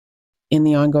In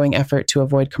the ongoing effort to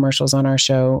avoid commercials on our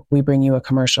show, we bring you a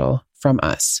commercial from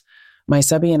us. My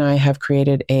subby and I have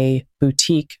created a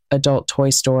boutique adult toy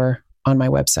store on my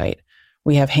website.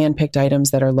 We have handpicked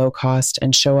items that are low cost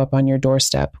and show up on your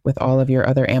doorstep with all of your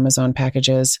other Amazon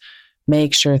packages.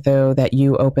 Make sure, though, that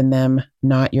you open them,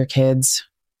 not your kids.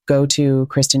 Go to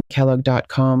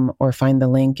kristenkellogg.com or find the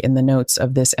link in the notes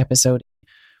of this episode.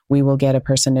 We will get a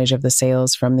percentage of the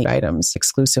sales from the items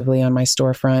exclusively on my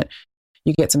storefront.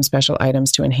 You get some special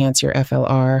items to enhance your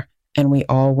FLR, and we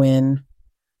all win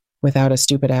without a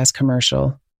stupid-ass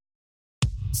commercial.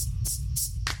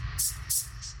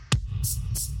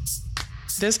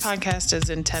 This podcast is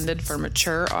intended for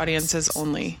mature audiences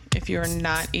only. If you are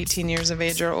not 18 years of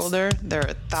age or older, there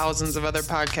are thousands of other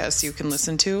podcasts you can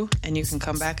listen to, and you can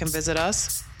come back and visit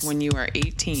us when you are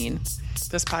 18.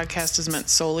 This podcast is meant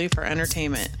solely for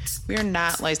entertainment. We are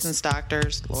not licensed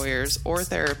doctors, lawyers, or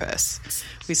therapists.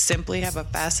 We simply have a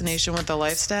fascination with the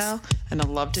lifestyle and a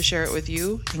love to share it with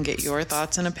you and get your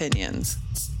thoughts and opinions.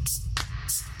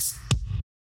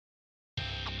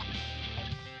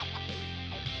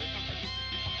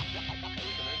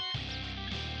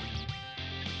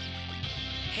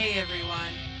 Hey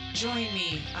everyone, join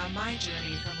me on my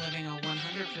journey from living a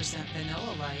 100%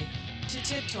 vanilla life to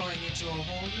tiptoeing into a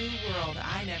whole new world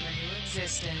I never knew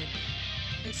existed.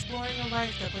 Exploring a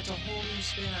life that puts a whole new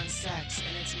spin on sex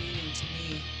and its meaning to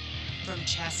me. From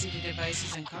chastity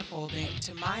devices and cuckolding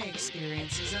to my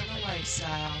experiences in the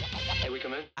lifestyle. Hey, we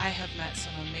come in? I have met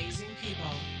some amazing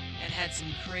people and had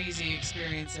some crazy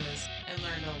experiences and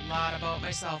learned a lot about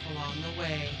myself along the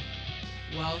way.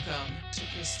 Welcome to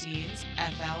Christine's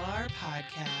FLR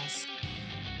Podcast.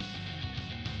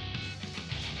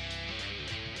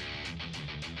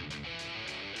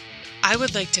 I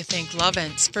would like to thank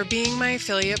Lovence for being my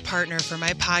affiliate partner for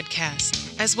my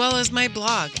podcast, as well as my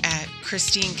blog at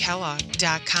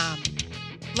KristineKellogg.com.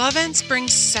 Lovence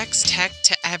brings sex tech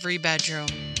to every bedroom.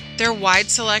 Their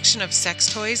wide selection of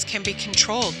sex toys can be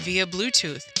controlled via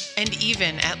Bluetooth and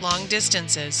even at long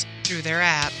distances through their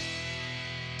app.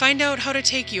 Find out how to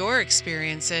take your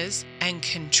experiences and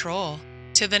control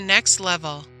to the next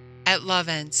level at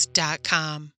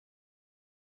lovence.com.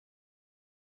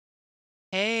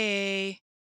 Hey,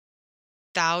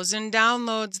 1,000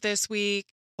 downloads this week.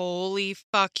 Holy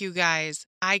fuck, you guys.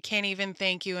 I can't even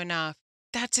thank you enough.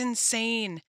 That's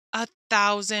insane.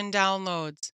 1,000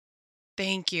 downloads.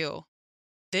 Thank you.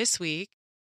 This week,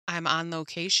 I'm on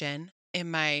location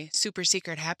in my super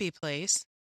secret happy place.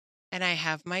 And I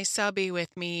have my subby with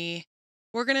me.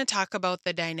 We're going to talk about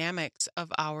the dynamics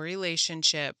of our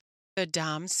relationship, the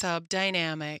dom-sub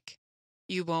dynamic.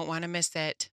 You won't want to miss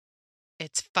it.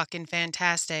 It's fucking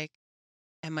fantastic.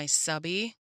 And my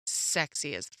subby,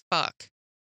 sexy as fuck.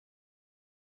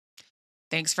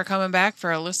 Thanks for coming back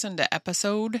for a listen to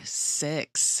episode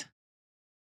 6.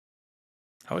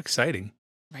 How exciting.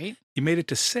 Right? You made it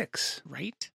to 6.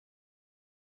 Right?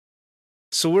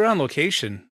 So we're on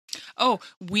location. Oh,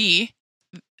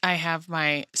 I have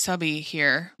my subby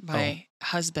here, my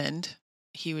husband.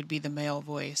 He would be the male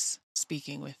voice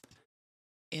speaking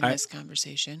in this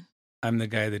conversation. I'm the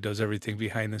guy that does everything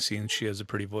behind the scenes. She has a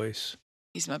pretty voice.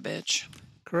 He's my bitch.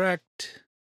 Correct.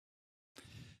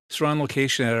 So we're on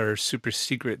location at our super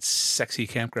secret sexy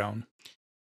campground.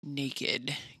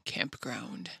 Naked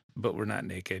campground. But we're not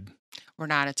naked. We're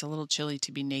not. It's a little chilly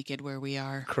to be naked where we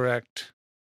are. Correct.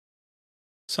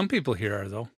 Some people here are,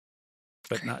 though.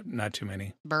 But not too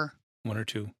many. Burr. 1 or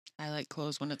 2. I like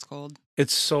clothes when it's cold.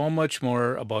 It's so much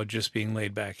more about just being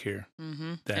laid back here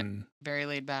than... Very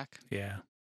laid back. Yeah.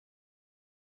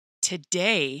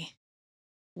 Today,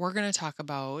 we're going to talk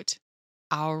about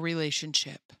our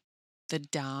relationship, the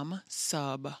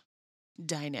dom-sub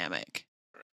dynamic.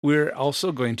 We're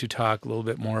also going to talk a little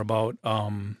bit more about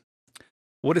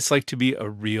what it's like to be a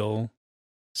real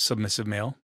submissive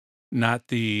male, not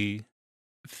the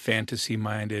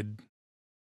fantasy-minded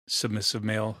submissive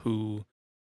male who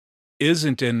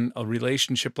isn't in a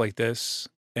relationship like this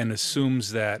and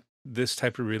assumes that this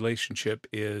type of relationship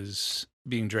is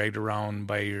being dragged around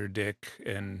by your dick.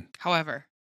 And however,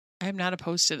 I'm not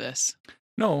opposed to this.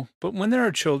 No, but when there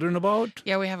are children about,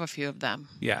 yeah, we have a few of them.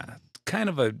 Yeah,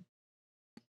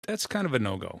 that's kind of a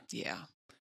no-go. Yeah.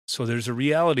 So there's a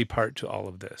reality part to all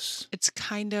of this. It's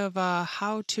kind of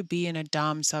how to be in a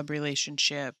dom-sub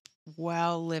relationship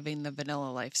while living the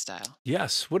vanilla lifestyle.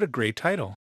 Yes, what a great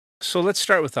title. So let's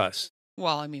start with us.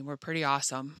 Well, I mean, we're pretty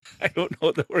awesome. I don't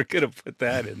know that we're going to put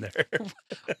that in there.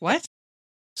 What?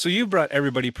 So you brought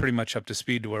everybody pretty much up to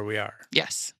speed to where we are.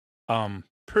 Yes.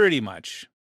 Pretty much.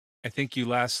 I think you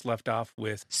last left off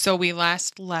with... So we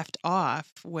last left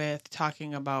off with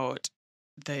talking about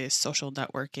the social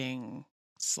networking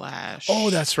 / Oh,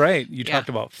 that's right. You Yeah. talked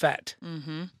about FET.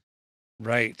 Mm-hmm.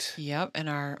 Right. Yep, and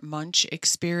our munch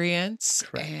experience.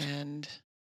 Correct. And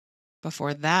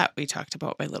before that, we talked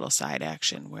about my little side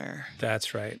action where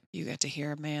That's right. you got to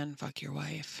hear a man fuck your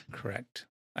wife. Correct.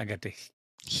 I got to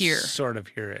Hear. sort of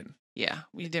hear it. Yeah,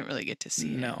 we didn't really get to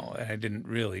see it. No, I didn't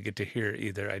really get to hear it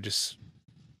either. I just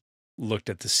looked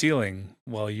at the ceiling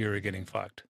while you were getting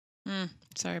fucked.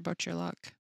 Sorry about your luck.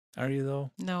 Are you,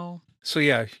 though? No. So,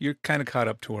 yeah, you're kind of caught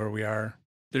up to where we are.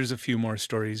 There's a few more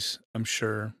stories, I'm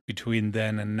sure, between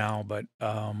then and now, but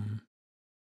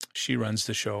she runs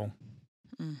the show.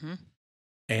 Mm-hmm.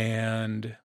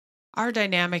 And our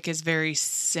dynamic is very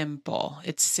simple.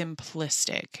 It's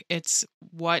simplistic. It's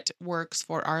what works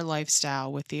for our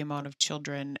lifestyle with the amount of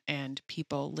children and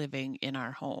people living in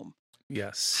our home.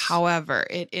 yes. However,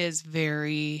 it is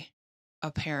very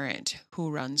apparent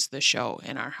who runs the show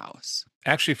in our house.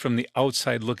 Actually, from the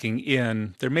outside looking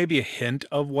in, there may be a hint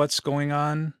of what's going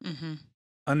on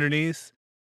underneath.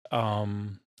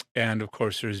 And of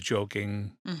course, there's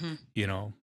joking, you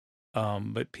know,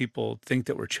 but people think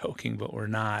that we're joking, but we're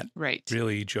not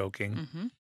really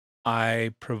joking.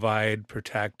 I provide,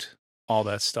 protect, all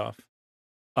that stuff.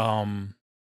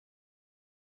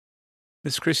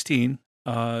 Miss Christine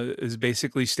is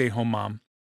basically stay-home mom.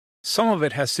 Some of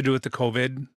it has to do with the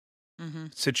COVID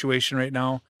situation right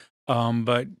now,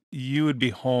 but you would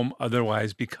be home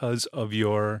otherwise because of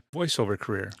your voiceover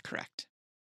career. Correct.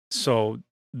 So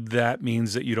that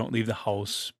means that you don't leave the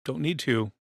house, don't need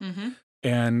to.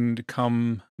 And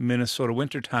come Minnesota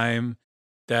wintertime,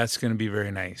 that's going to be very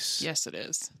nice. Yes, it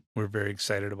is. We're very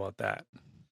excited about that.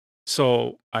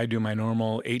 So I do my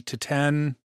normal 8 to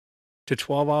 10 to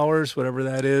 12 hours, whatever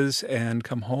that is, and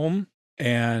come home.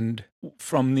 And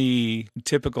from the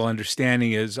typical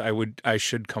understanding is I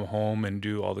should come home and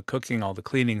do all the cooking, all the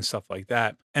cleaning, stuff like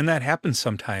that. And that happens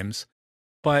sometimes.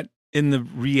 But in the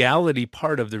reality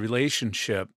part of the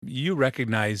relationship, you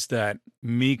recognize that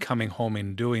me coming home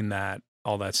and doing that,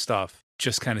 all that stuff,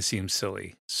 just kind of seems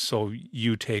silly. So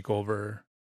you take over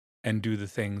and do the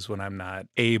things when I'm not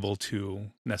able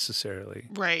to necessarily.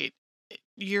 Right.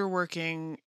 You're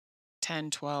working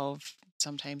 10, 12,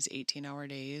 sometimes 18-hour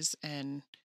days. And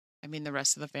I mean, the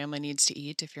rest of the family needs to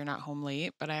eat if you're not home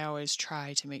late. But I always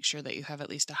try to make sure that you have at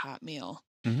least a hot meal.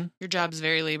 Your job's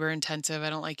very labor intensive.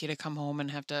 I don't like you to come home and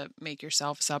have to make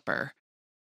yourself supper.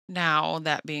 Now,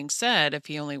 that being said, if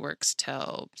he only works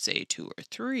till, say, 2 or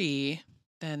 3,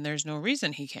 then there's no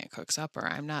reason he can't cook supper.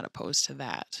 I'm not opposed to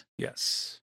that.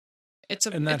 Yes. It's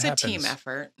a team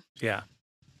effort. Yeah.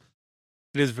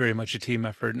 It is very much a team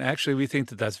effort. And actually, we think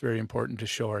that that's very important to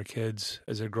show our kids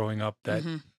as they're growing up that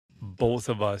both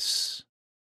of us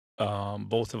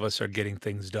are getting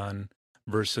things done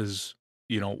versus,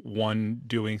 one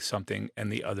doing something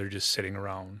and the other just sitting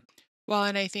around. Well,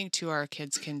 and I think, too, our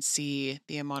kids can see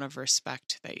the amount of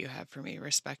respect that you have for me.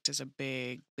 Respect is a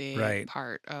big, big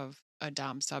part of a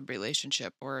dom-sub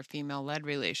relationship or a female-led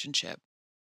relationship.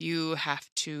 You have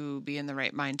to be in the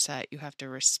right mindset. You have to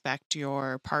respect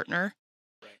your partner.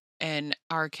 And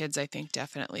our kids, I think,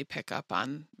 definitely pick up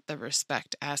on the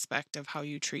respect aspect of how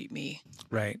you treat me.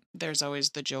 Right. There's always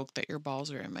the joke that your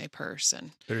balls are in my purse.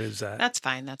 And there is that. That's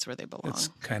fine. That's where they belong. It's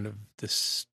kind of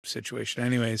this situation.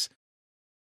 Anyways,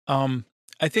 I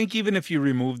think even if you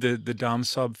remove the dom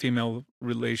sub female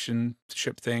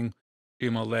relationship thing,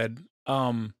 female led,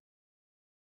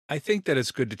 I think that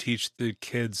it's good to teach the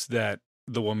kids that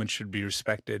the woman should be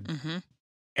respected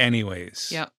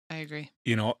anyways. Yeah, I agree.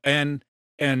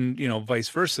 And vice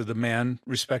versa, the man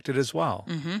respected as well.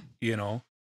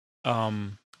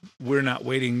 We're not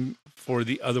waiting for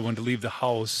the other one to leave the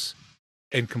house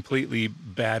and completely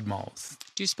badmouth.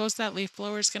 Do you suppose that leaf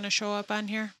blower is going to show up on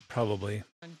here? Probably.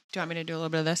 Do you want me to do a little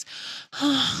bit of this?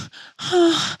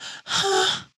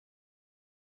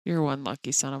 You're one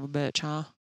lucky son of a bitch, huh?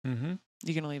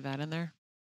 You going to leave that in there?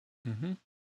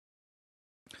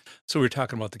 So we're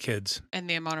talking about the kids. And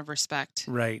the amount of respect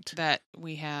that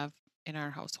we have in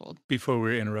our household. Before we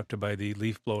were interrupted by the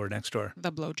leaf blower next door.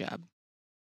 The blowjob.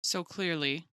 So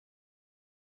clearly,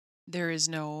 there is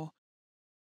no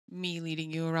me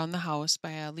leading you around the house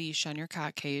by a leash on your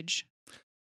cock cage.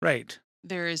 Right.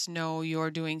 There is no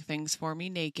you're doing things for me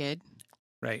naked.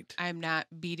 Right. I'm not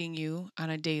beating you on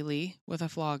a daily with a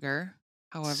flogger.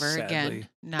 However, Sadly. again,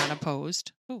 not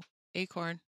opposed. Oh,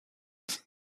 acorn.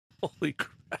 Holy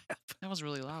crap. That was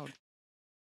really loud.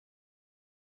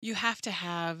 You have to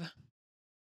have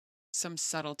some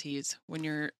subtleties when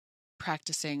you're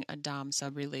practicing a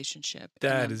dom-sub relationship in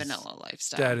a vanilla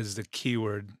lifestyle. That is the key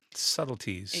word,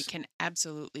 subtleties. It can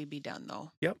absolutely be done,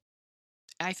 though. Yep.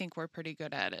 I think we're pretty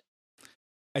good at it.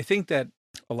 I think that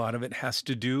a lot of it has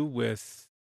to do with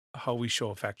how we show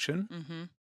affection.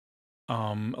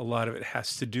 Mm-hmm. A lot of it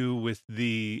has to do with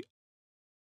the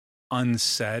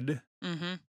unsaid,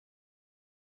 Mm-hmm.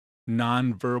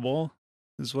 nonverbal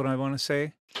is what I want to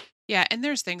say. Yeah, and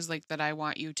there's things like that I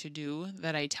want you to do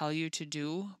that I tell you to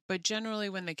do, but generally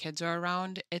when the kids are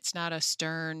around, it's not a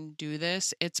stern do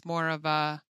this. It's more of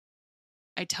a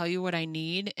I tell you what I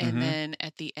need, and Mhm. then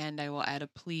at the end I will add a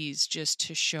please just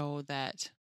to show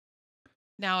that.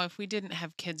 Now, if we didn't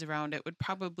have kids around, it would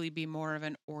probably be more of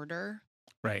an order,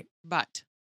 Right. but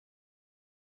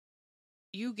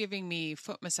you giving me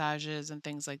foot massages and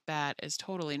things like that is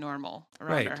totally normal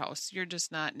around our Right. house. You're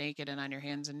just not naked and on your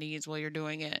hands and knees while you're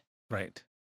doing it Right.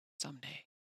 someday.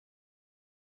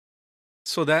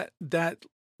 So that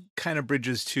kind of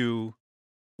bridges to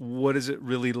what is it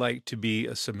really like to be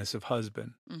a submissive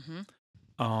husband? Mm-hmm.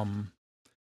 Um,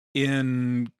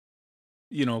 in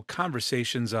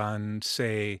conversations on,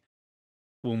 say,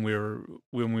 when we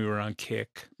were on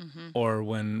Kick, Mm-hmm. or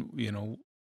when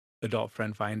Adult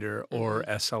Friend Finder or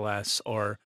SLS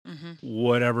or Mm-hmm.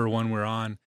 whatever one we're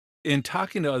on, in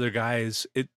talking to other guys,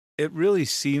 it really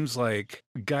seems like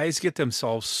guys get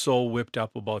themselves so whipped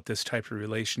up about this type of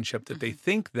relationship that they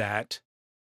think that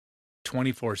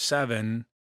 24/7,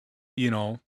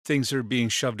 things are being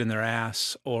shoved in their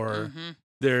ass, or Mm-hmm.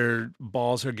 their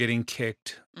balls are getting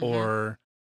kicked, or,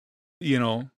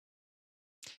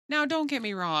 Now, don't get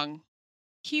me wrong.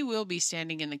 He will be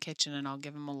standing in the kitchen and I'll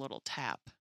give him a little tap.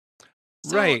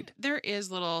 So right. there is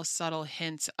little subtle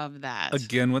hints of that.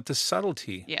 Again, with the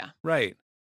subtlety. Yeah. Right.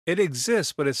 It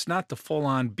exists, but it's not the full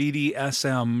on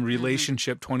BDSM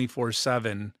relationship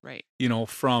 24/7, Right.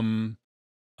 from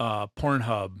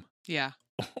Pornhub Yeah.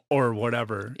 or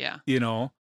whatever. Yeah.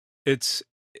 It's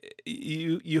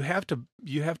you have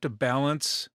to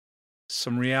balance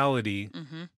some reality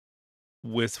Mm-hmm.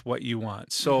 with what you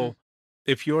want. So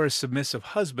if you're a submissive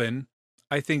husband,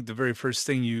 I think the very first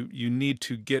thing you need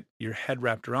to get your head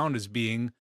wrapped around is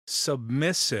being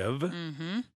submissive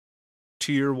Mm-hmm.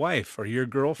 to your wife or your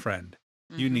girlfriend.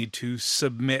 You Mm-hmm. need to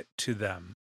submit to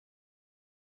them.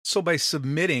 So by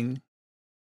submitting,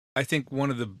 I think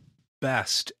one of the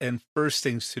best and first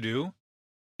things to do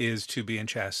is to be in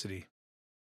chastity.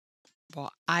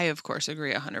 Well, I, of course,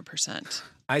 agree 100%.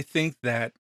 I think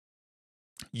that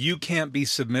you can't be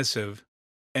submissive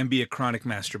and be a chronic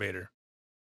masturbator.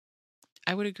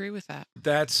 I would agree with that.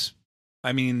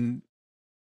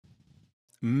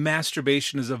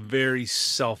 Masturbation is a very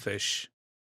selfish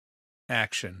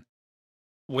action.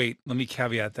 Wait, let me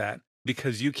caveat that,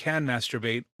 because you can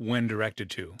masturbate when directed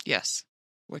to. Yes.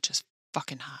 Which is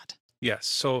fucking hot. Yes.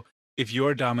 So if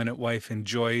your dominant wife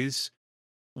enjoys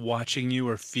watching you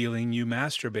or feeling you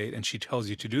masturbate and she tells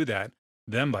you to do that,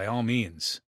 then by all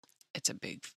means. It's a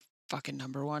big fucking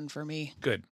number one for me.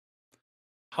 Good.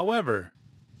 However,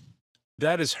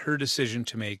 that is her decision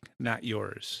to make, not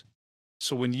yours.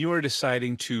 So when you are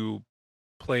deciding to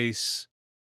place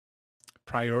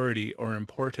priority or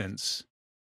importance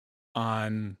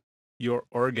on your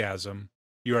orgasm,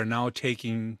 you are now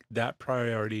taking that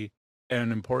priority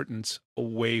and importance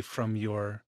away from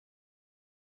your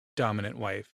dominant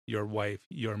wife,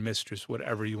 your mistress,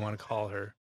 whatever you want to call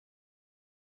her.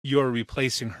 You're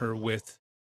replacing her with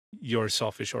your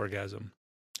selfish orgasm.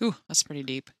 Ooh, that's pretty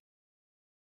deep.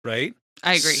 Right?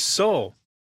 I agree. So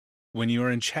when you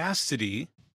are in chastity,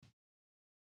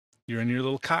 you're in your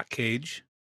little cock cage,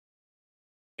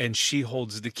 and she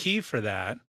holds the key for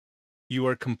that. You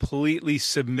are completely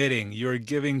submitting. You're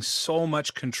giving so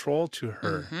much control to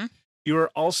her. Mm-hmm. You are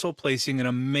also placing an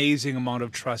amazing amount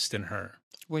of trust in her.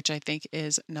 Which I think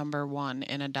is number one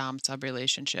in a dom-sub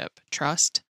relationship.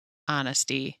 Trust,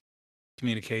 honesty,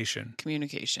 Communication.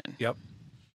 Yep.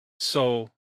 So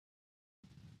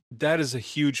that is a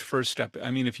huge first step.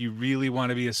 I mean, if you really want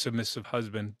to be a submissive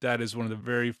husband, that is one of the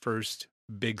very first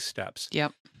big steps.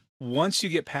 Yep. Once you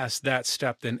get past that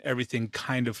step, then everything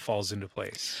kind of falls into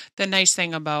place. The nice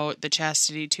thing about the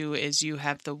chastity too is you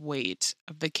have the weight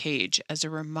of the cage as a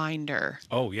reminder.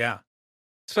 Oh, yeah.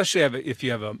 Especially if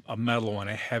you have a metal one,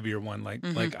 a heavier one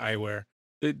like I wear.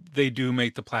 They do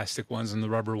make the plastic ones and the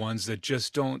rubber ones that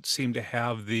just don't seem to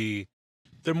have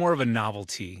they're more of a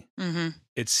novelty,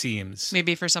 it seems.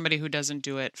 Maybe for somebody who doesn't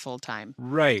do it full time.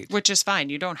 Right. Which is fine.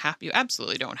 You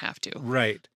absolutely don't have to.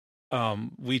 Right.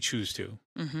 We choose to.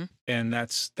 Mm-hmm. And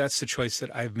that's the choice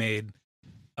that I've made,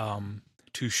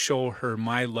 to show her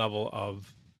my level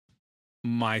of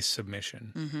my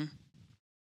submission. Mm-hmm.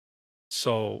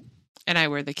 So. And I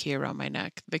wear the key around my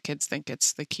neck. The kids think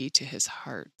it's the key to his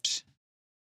heart.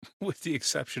 With the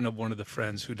exception of one of the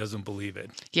friends who doesn't believe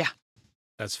it. Yeah.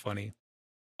 That's funny.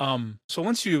 So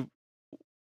once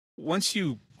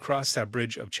you cross that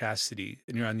bridge of chastity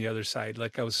and you're on the other side,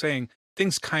 like I was saying,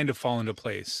 things kind of fall into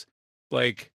place.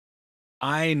 Like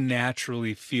I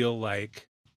naturally feel like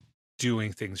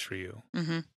doing things for you.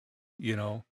 Mm-hmm. You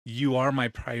know, you are my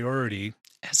priority.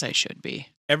 As I should be.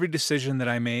 Every decision that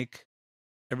I make,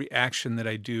 every action that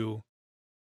I do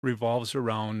revolves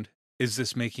around, is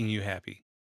this making you happy?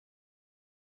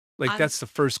 Like that's the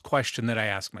first question that I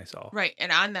ask myself. Right.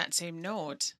 And on that same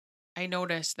note, I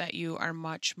noticed that you are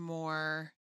much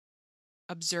more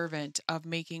observant of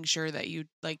making sure that you,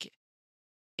 like,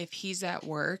 if he's at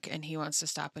work and he wants to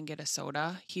stop and get a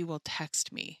soda, he will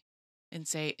text me and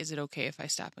say, is it okay if I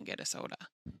stop and get a soda?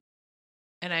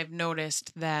 And I've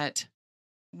noticed that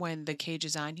when the cage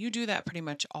is on, you do that pretty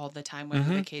much all the time,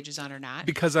 whether the cage is on or not.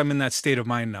 Because I'm in that state of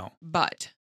mind now.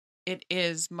 But it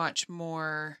is much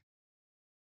more...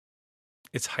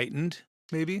 It's heightened,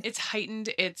 maybe? It's heightened.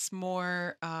 It's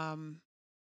more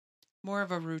more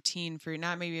of a routine for you.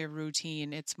 Not maybe a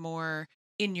routine. It's more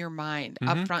in your mind,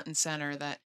 up front and center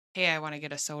that, hey, I want to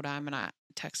get a soda. I'm going to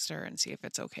text her and see if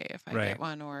it's okay if I get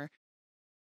one. Or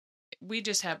we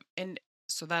just have... And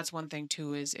so that's one thing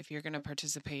too, is if you're going to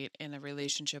participate in a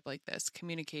relationship like this,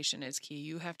 communication is key.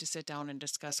 You have to sit down and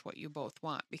discuss what you both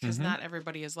want, because not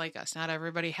everybody is like us. Not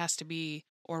everybody has to be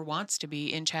or wants to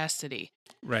be in chastity.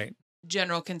 Right.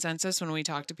 General consensus when we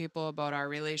talk to people about our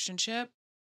relationship,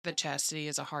 that chastity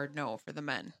is a hard no for the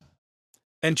men.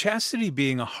 And chastity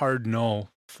being a hard no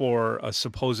for a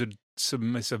supposed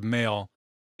submissive male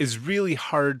is really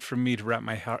hard for me to wrap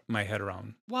my head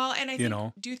around. Well, and I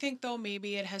think, do you think though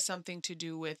maybe it has something to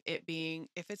do with it being,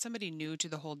 if it's somebody new to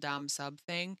the whole dom sub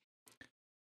thing,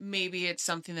 maybe it's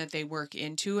something that they work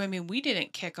into. I mean, we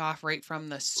didn't kick off right from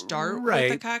the start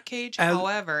with the cock cage.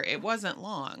 However, it wasn't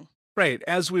long. Right.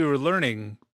 As we were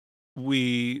learning,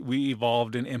 we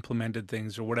evolved and implemented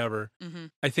things or whatever.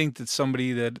 I think that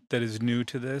somebody that is new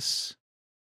to this,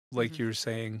 like you were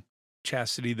saying,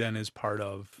 chastity then is part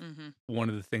of one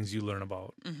of the things you learn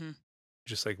about,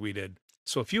 just like we did.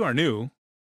 So if you are new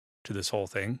to this whole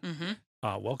thing,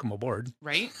 welcome aboard.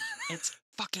 Right? It's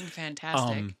fucking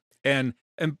fantastic. And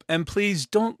please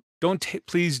don't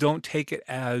take it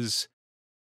as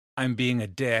I'm being a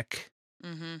dick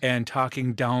and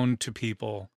talking down to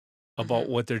people about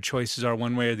what their choices are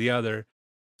one way or the other.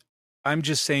 I'm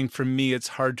just saying, for me, it's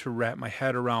hard to wrap my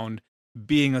head around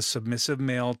being a submissive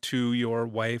male to your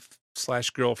wife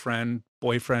 / girlfriend,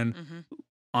 boyfriend,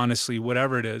 honestly,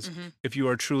 whatever it is. If you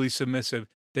are truly submissive,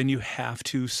 then you have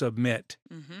to submit.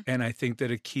 And I think that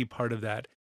a key part of that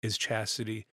is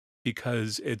chastity,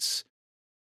 because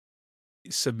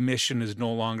submission is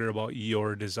no longer about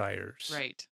your desires.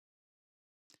 Right.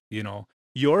 You know,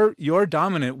 your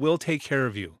dominant will take care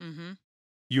of you.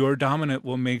 Your dominant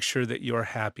will make sure that you're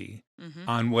happy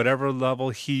on whatever level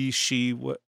he, she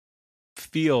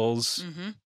feels,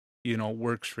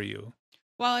 works for you.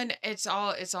 Well, and it's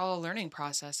all a learning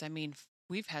process. I mean,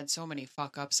 we've had so many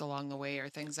fuck ups along the way, or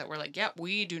things that we're like, yep,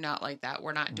 we do not like that.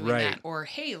 We're not doing that. Or,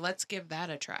 hey, let's give that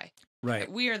a try. Right.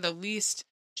 We are the least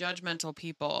judgmental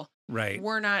people. Right.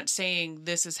 We're not saying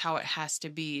this is how it has to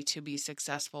be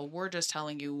successful. We're just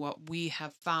telling you what we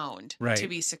have found to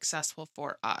be successful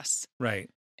for us. Right.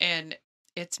 And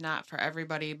it's not for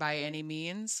everybody by any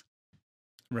means.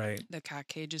 Right. The cock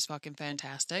cage is fucking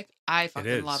fantastic. I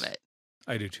fucking love it.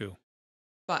 I do too.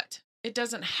 But it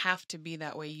doesn't have to be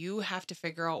that way. You have to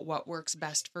figure out what works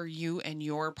best for you and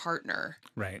your partner.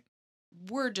 Right.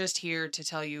 We're just here to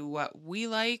tell you what we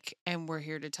like, and we're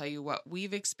here to tell you what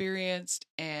we've experienced.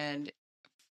 And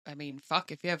I mean,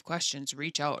 fuck, if you have questions,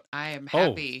 reach out. I am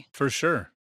happy for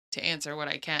sure to answer what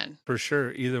I can. For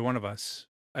sure. Either one of us.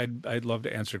 I'd love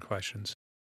to answer questions.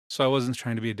 So I wasn't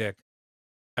trying to be a dick.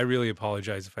 I really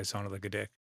apologize if I sounded like a dick.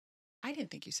 I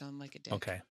didn't think you sounded like a dick.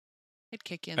 Okay. It'd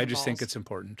kick you in the I just balls. think it's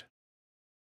important.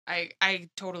 I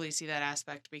totally see that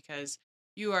aspect, because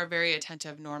you are very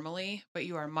attentive normally, but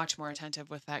you are much more attentive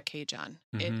with that cage on.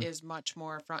 It is much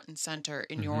more front and center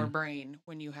in your brain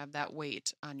when you have that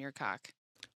weight on your cock.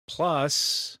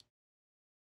 Plus,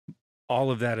 all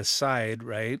of that aside,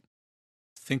 right?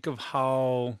 Think of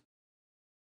how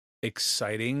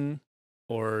exciting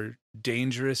or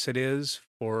dangerous it is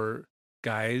for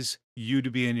guys, you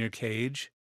to be in your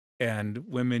cage, and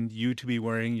women, you to be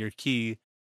wearing your key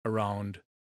around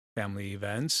family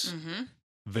events,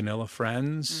 vanilla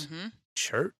friends,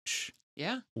 church,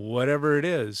 whatever it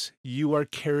is. You are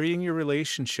carrying your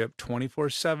relationship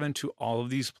 24/7 to all of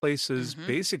these places,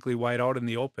 basically wide out in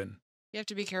the open. You have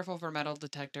to be careful for metal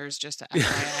detectors, just to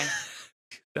FYI.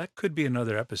 That could be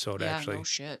another episode, yeah, actually. No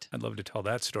shit. I'd love to tell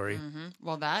that story.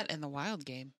 Well, that and the wild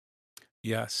game.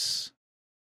 Yes.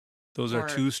 Those are Or-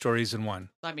 2 stories in one.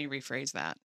 Let me rephrase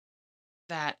that.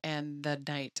 That and the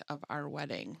night of our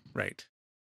wedding. Right.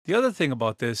 The other thing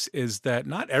about this is that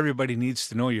not everybody needs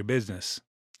to know your business.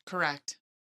 Correct.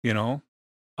 You know,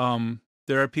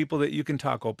 there are people that you can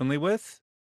talk openly with,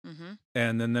 Mm-hmm.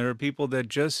 and then there are people that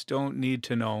just don't need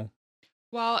to know.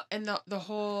 Well, and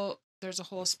there's a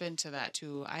whole spin to that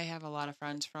too. I have a lot of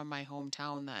friends from my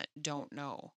hometown that don't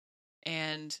know.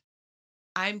 And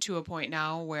I'm to a point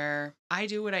now where I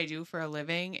do what I do for a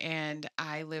living and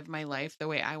I live my life the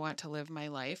way I want to live my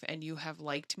life. And you have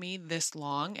liked me this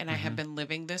long and I have been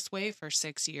living this way for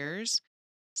 6 years.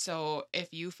 So if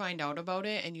you find out about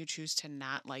it and you choose to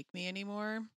not like me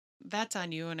anymore, that's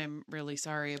on you and I'm really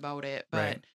sorry about it. But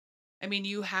Right. I mean,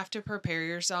 you have to prepare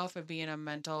yourself and be in a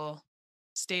mental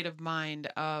state of mind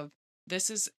of this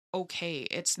is okay.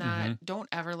 It's not, don't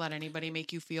ever let anybody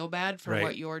make you feel bad for Right.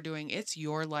 what you're doing. It's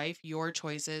your life, your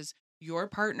choices, your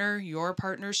partner, your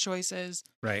partner's choices.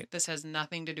 Right. This has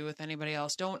nothing to do with anybody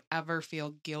else. Don't ever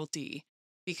feel guilty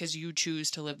because you choose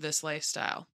to live this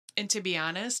lifestyle. And to be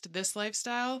honest, this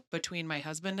lifestyle between my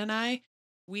husband and I,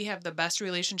 we have the best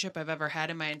relationship I've ever had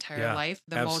in my entire life.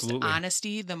 The absolutely. most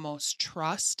honesty, the most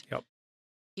trust. Yep.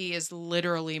 He is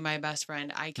literally my best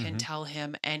friend. I can tell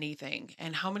him anything.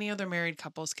 And how many other married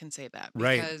couples can say that?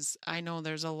 Because I know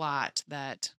there's a lot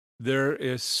that... There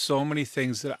is so many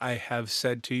things that I have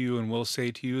said to you and will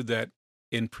say to you that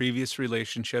in previous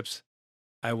relationships,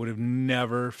 I would have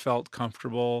never felt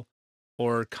comfortable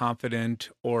or confident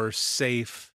or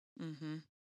safe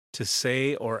to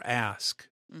say or ask.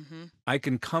 I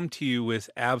can come to you with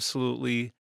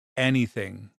absolutely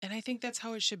anything. And I think that's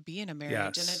how it should be in a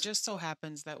marriage. Yes. And it just so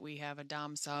happens that we have a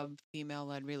dom sub female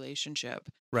led relationship.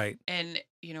 Right. And,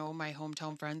 you know, my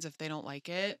hometown friends, if they don't like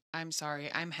it, I'm sorry,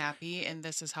 I'm happy. And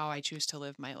this is how I choose to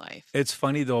live my life. It's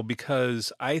funny though,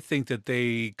 because I think that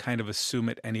they kind of assume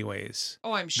it anyways.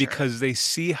 Oh, I'm sure. Because they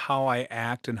see how I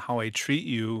act and how I treat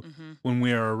you when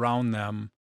we are around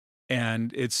them.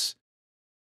 And it's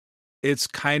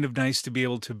kind of nice to be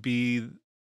able to be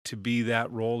that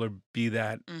role or be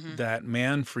that that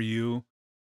man for you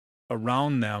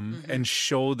around them and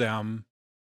show them,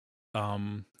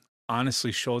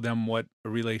 honestly show them what a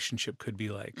relationship could be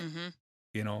like.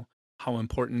 You know, how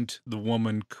important the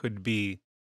woman could be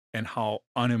and how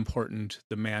unimportant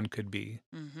the man could be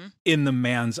in the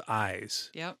man's eyes.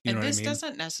 Yep. You know And what I this mean?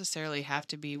 doesn't necessarily have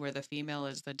to be where the female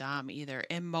is the dom either.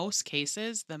 In most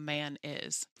cases, the man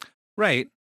is. Right.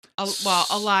 Well,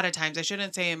 a lot of times. I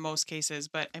shouldn't say in most cases,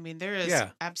 but I mean, there is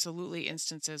Yeah. absolutely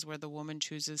instances where the woman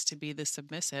chooses to be the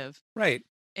submissive. Right.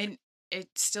 And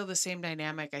it's still the same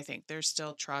dynamic, I think. There's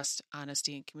still trust,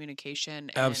 honesty, and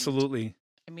communication. And, Absolutely.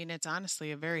 I mean, it's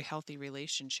honestly a very healthy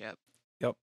relationship.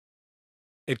 Yep.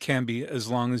 It can be, as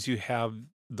long as you have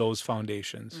those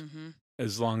foundations,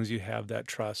 as long as you have that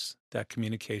trust, that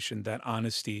communication, that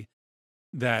honesty,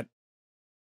 that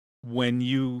when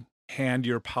you hand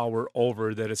your power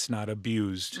over, that it's not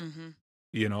abused.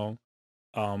 You know,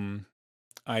 I'm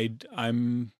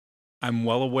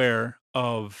well aware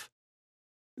of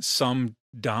some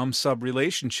dom sub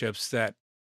relationships that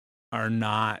are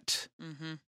not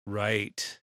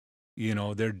right. You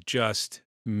know, they're just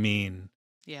mean.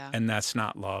 Yeah. And that's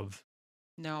not love.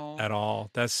 No. At all.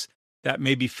 That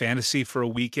may be fantasy for a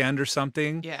weekend or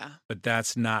something. Yeah. But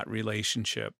that's not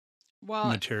relationship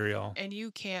material. And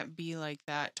you can't be like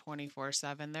that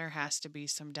 24/7. There has to be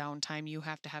some downtime. You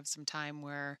have to have some time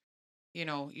where, you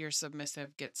know, your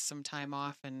submissive gets some time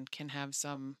off and can have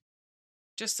some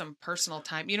personal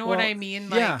time. You know what I mean?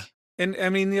 Yeah. Like, And I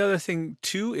mean, the other thing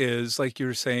too is, like you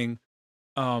were saying,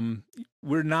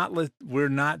 we're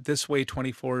not this way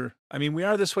 24. I mean, we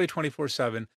are this way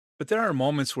 24/7, but there are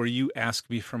moments where you ask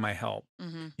me for my help.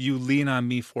 You lean on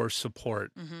me for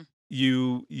support.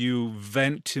 You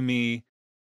vent to me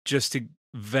just to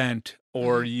vent,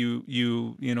 or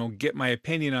you know, get my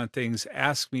opinion on things,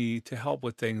 ask me to help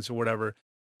with things or whatever.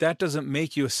 That doesn't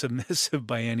make you a submissive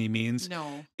by any means.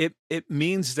 No. It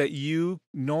means that you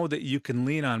know that you can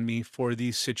lean on me for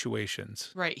these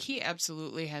situations. Right. He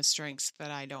absolutely has strengths that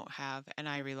I don't have, and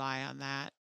I rely on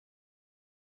that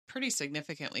pretty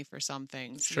significantly for some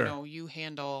things. Sure. You know, you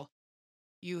handle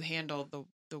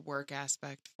the work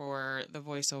aspect for the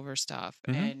voiceover stuff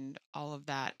and all of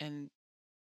that, and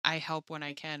I help when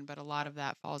I can, but a lot of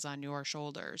that falls on your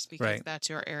shoulders because that's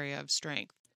your area of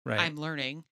strength. Right. I'm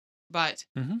learning, but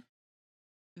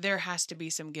there has to be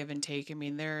some give and take. I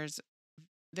mean, there's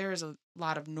a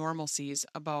lot of normalcies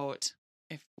about,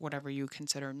 if whatever you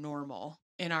consider normal,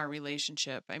 in our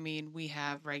relationship. I mean, we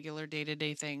have regular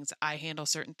day-to-day things. I handle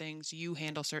certain things, you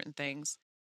handle certain things.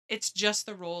 it's just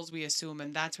the roles we assume,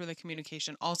 and that's where the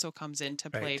communication also comes into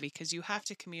play, Right. because you have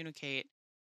to communicate,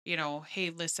 hey,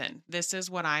 listen, this is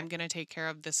what I'm going to take care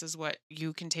of. This is what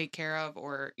you can take care of,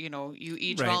 or, you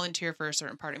each Right. volunteer for a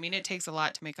certain part. I mean, it takes a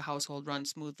lot to make a household run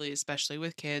smoothly, especially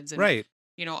with kids and, Right.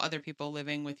 Other people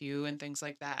living with you and things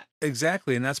like that.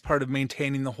 Exactly. And that's part of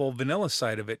maintaining the whole vanilla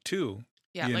side of it too.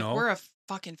 Yeah. You Like, know? we're a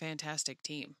fucking fantastic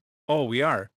team. Oh, we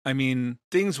are. I mean,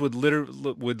 things would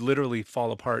literally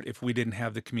fall apart if we didn't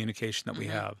have the communication that we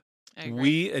Mhm. have. I agree.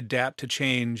 We adapt to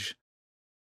change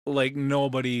like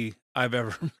nobody I've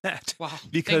ever met, Wow.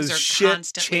 because Things are shit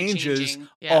constantly changes changing.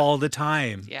 Yeah. all the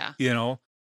time. Yeah. You know,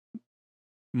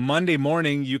 Monday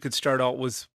morning you could start out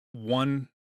with one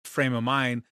frame of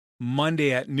mind.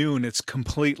 Monday at noon, it's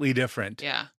completely different.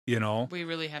 Yeah. You know, We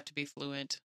really have to be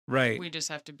fluent. right, We just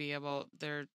have to be able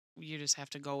there. You just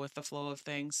have to go with the flow of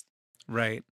things.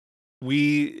 right.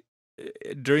 We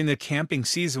during the camping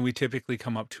season, we typically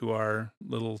come up to our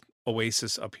little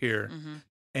oasis up here, Mm-hmm.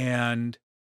 and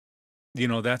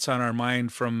that's on our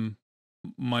mind from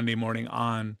Monday morning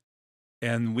on.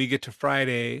 And we get to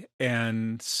Friday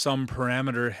and some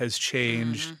parameter has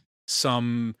changed.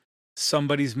 Mm-hmm.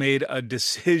 Somebody's made a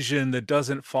decision that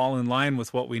doesn't fall in line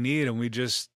with what we need, and we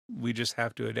just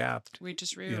have to adapt. We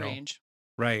just rearrange.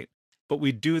 Right. But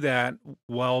we do that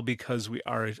well because we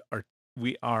are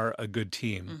a good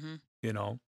team,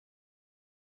 Mm-hmm.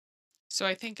 So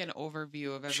I think an overview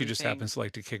of everything. She just happens to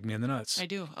like to kick me in the nuts. I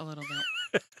do a little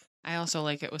bit. I also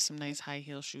like it with some nice high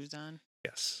heel shoes on.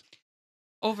 Yes.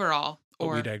 Overall, but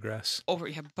we digress.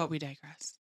 But we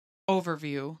digress.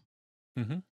 Overview.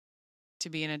 Mm-hmm. To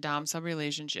be in a dom-sub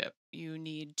relationship, you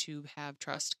need to have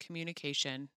trust,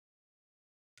 communication.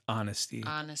 Honesty.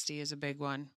 Honesty is a big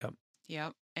one.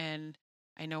 Yep. And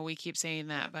I know we keep saying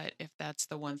that, but if that's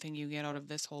the one thing you get out of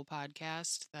this whole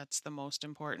podcast, that's the most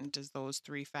important, is those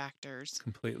 3 factors.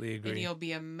 Completely agree. And you'll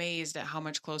be amazed at how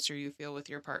much closer you feel with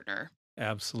your partner.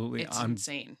 Absolutely. It's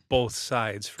insane. Both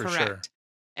sides, for Correct. sure.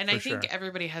 And I think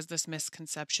everybody has this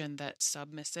misconception that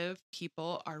submissive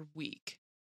people are weak.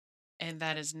 And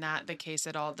that is not the case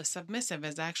at all. The submissive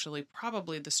is actually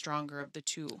probably the stronger of the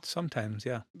two. Sometimes,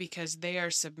 yeah. Because they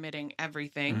are submitting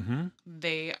everything. Mm-hmm.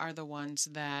 They are the ones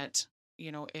that,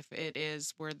 if it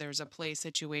is where there's a play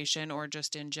situation, or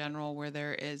just in general where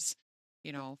there is,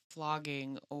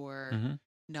 flogging or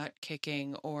nut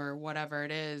kicking or whatever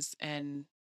it is, and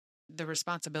the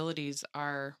responsibilities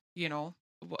are,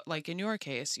 like in your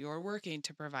case, you're working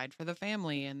to provide for the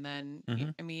family. And then,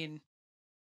 I mean,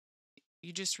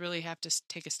 you just really have to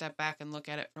take a step back and look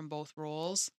at it from both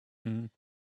roles. Mm-hmm.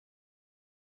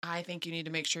 I think you need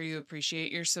to make sure you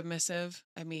appreciate your submissive.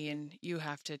 I mean, you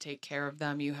have to take care of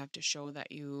them. You have to show that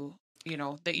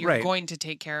that you're going to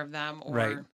take care of them. Or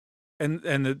right. And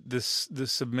the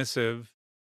submissive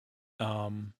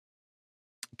can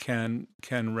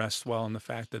rest well in the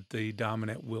fact that the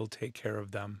dominant will take care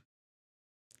of them.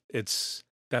 That's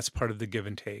part of the give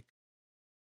and take.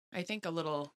 I think a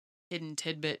little hidden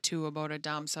tidbit too about a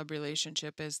dom-sub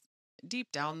relationship is, deep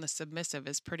down, the submissive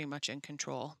is pretty much in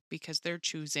control because they're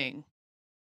choosing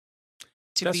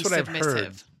to be submissive. I've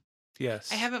heard.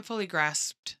 Yes. I haven't fully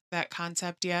grasped that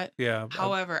concept yet. Yeah.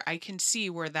 However, I can see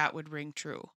where that would ring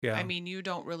true. Yeah. I mean, you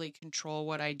don't really control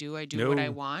what I do. I do what I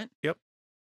want. Yep.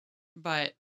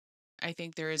 But I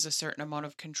think there is a certain amount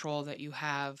of control that you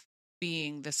have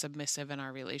being the submissive in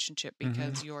our relationship,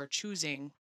 because you're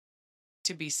choosing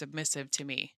to be submissive to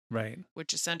me. Right.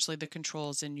 Which essentially the control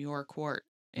is in your court.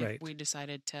 If we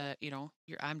decided to,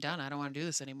 I'm done. I don't want to do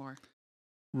this anymore.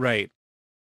 Right.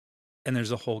 And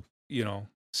there's a whole,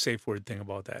 safe word thing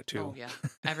about that too. Oh, yeah.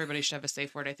 Everybody should have a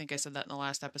safe word. I think I said that in the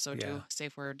last episode too.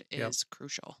 Safe word is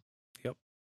crucial. Yep.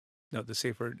 No, the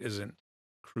safe word isn't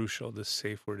crucial. The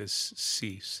safe word is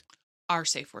cease. Our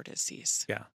safe word is cease.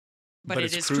 Yeah. But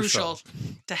it is crucial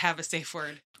to have a safe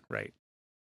word. Right.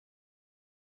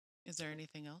 Is there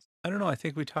anything else? I don't know. I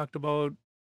think we touched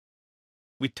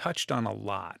on a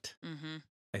lot,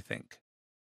 I think.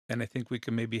 And I think we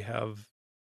can maybe have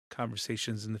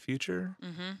conversations in the future.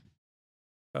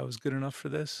 That was good enough for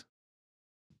this.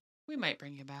 We might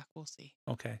bring you back. We'll see.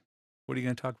 Okay. What are you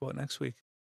going to talk about next week?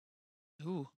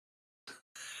 Ooh.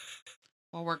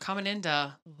 Well, we're coming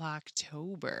into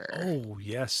October. Oh,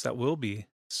 yes, that will be.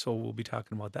 So we'll be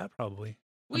talking about that probably.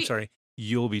 I'm sorry.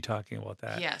 You'll be talking about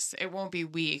that. Yes, it won't be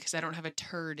we, because I don't have a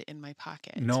turd in my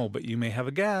pocket. No, but you may have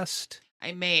a guest.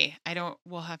 I may. I don't.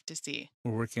 We'll have to see.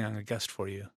 We're working on a guest for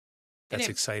you. That's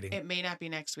exciting. It may not be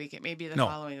next week. It may be the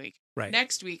following week. Right.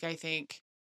 Next week, I think.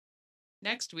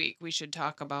 Next week, we should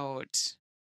talk about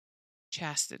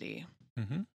chastity.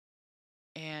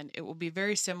 and it will be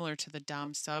very similar to the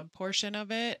dom sub portion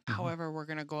of it. Mhm. However, we're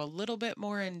going to go a little bit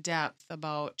more in depth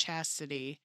about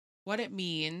chastity, what it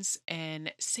means,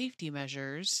 and safety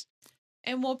measures.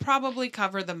 And we'll probably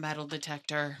cover the metal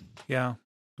detector. Yeah.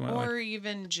 Or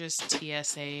even just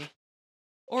TSA.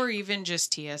 Or even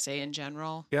just TSA in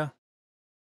general. Yeah.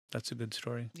 That's a good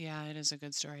story. Yeah, it is a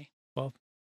good story. Well,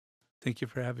 thank you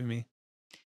for having me.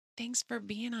 Thanks for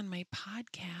being on my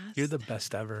podcast. You're the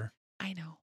best ever. I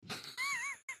know.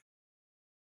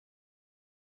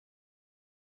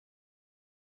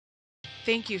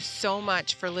 Thank you so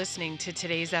much for listening to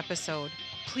today's episode.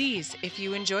 Please, if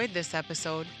you enjoyed this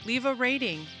episode, leave a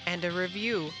rating and a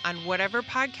review on whatever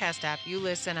podcast app you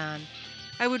listen on.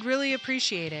 I would really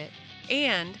appreciate it.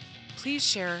 And please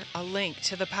share a link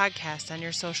to the podcast on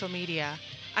your social media.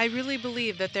 I really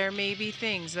believe that there may be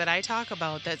things that I talk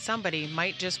about that somebody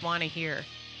might just want to hear.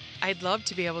 I'd love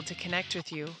to be able to connect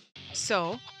with you.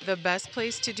 So, the best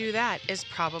place to do that is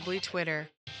probably Twitter.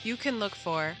 You can look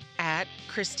for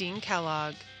 @Christine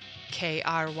Kellogg,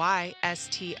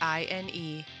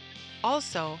 KRYSTINE.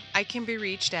 Also, I can be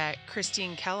reached at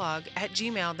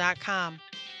christinekellogg@gmail.com.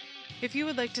 If you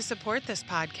would like to support this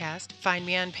podcast, find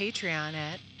me on Patreon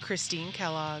at Christine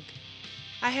Kellogg.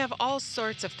 I have all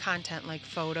sorts of content like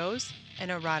photos, an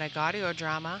erotic audio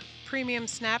drama, premium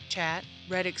Snapchat,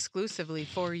 read exclusively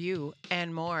for you,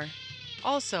 and more.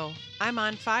 Also, I'm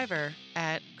on Fiverr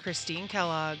at Christine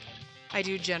Kellogg. I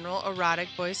do general erotic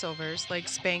voiceovers like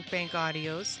Spank Bank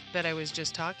audios that I was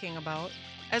just talking about,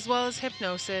 as well as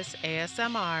hypnosis,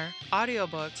 ASMR,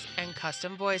 audiobooks, and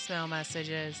custom voicemail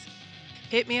messages.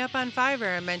 Hit me up on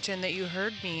Fiverr and mention that you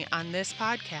heard me on this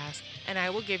podcast, and I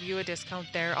will give you a discount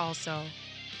there also.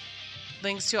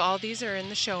 Links to all these are in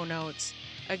the show notes.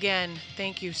 Again,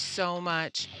 thank you so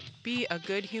much. Be a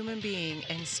good human being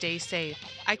and stay safe.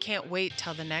 I can't wait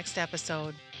till the next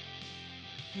episode.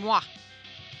 Mwah!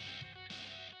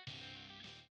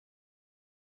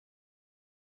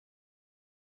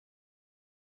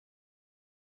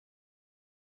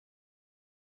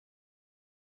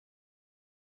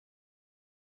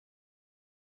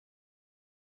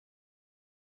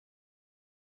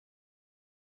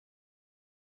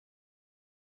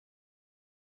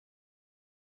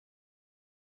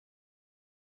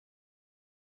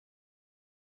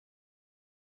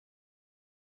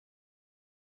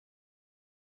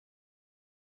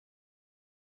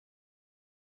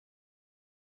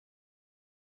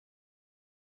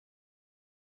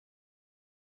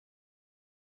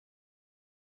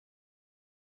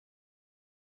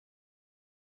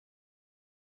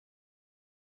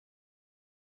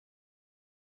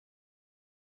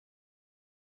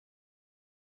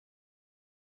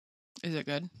 Is it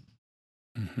good?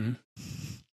 Mm-hmm.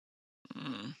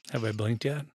 Have I blinked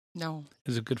yet? No.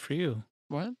 Is it good for you?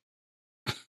 What?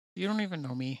 You don't even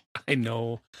know me. I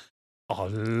know a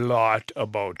lot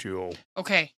about you.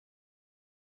 Okay.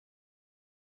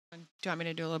 Do you want me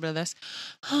to do a little bit of this?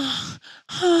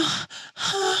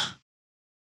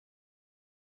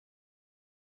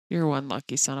 You're one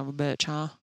lucky son of a bitch, huh?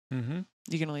 Mm-hmm.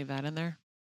 You gonna leave that in there?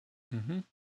 Mm-hmm.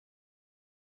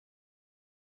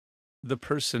 The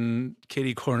person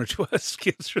kitty corner to us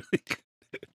gives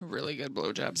Really good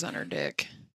blowjobs on her dick.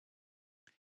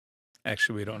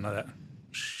 Actually, we don't know that.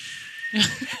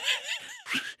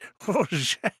 What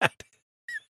was that?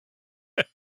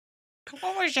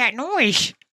 What was that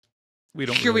noise? We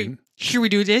don't Should we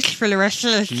do this for the rest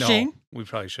of the thing? No, we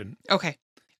probably shouldn't. Okay.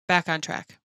 Back on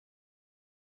track.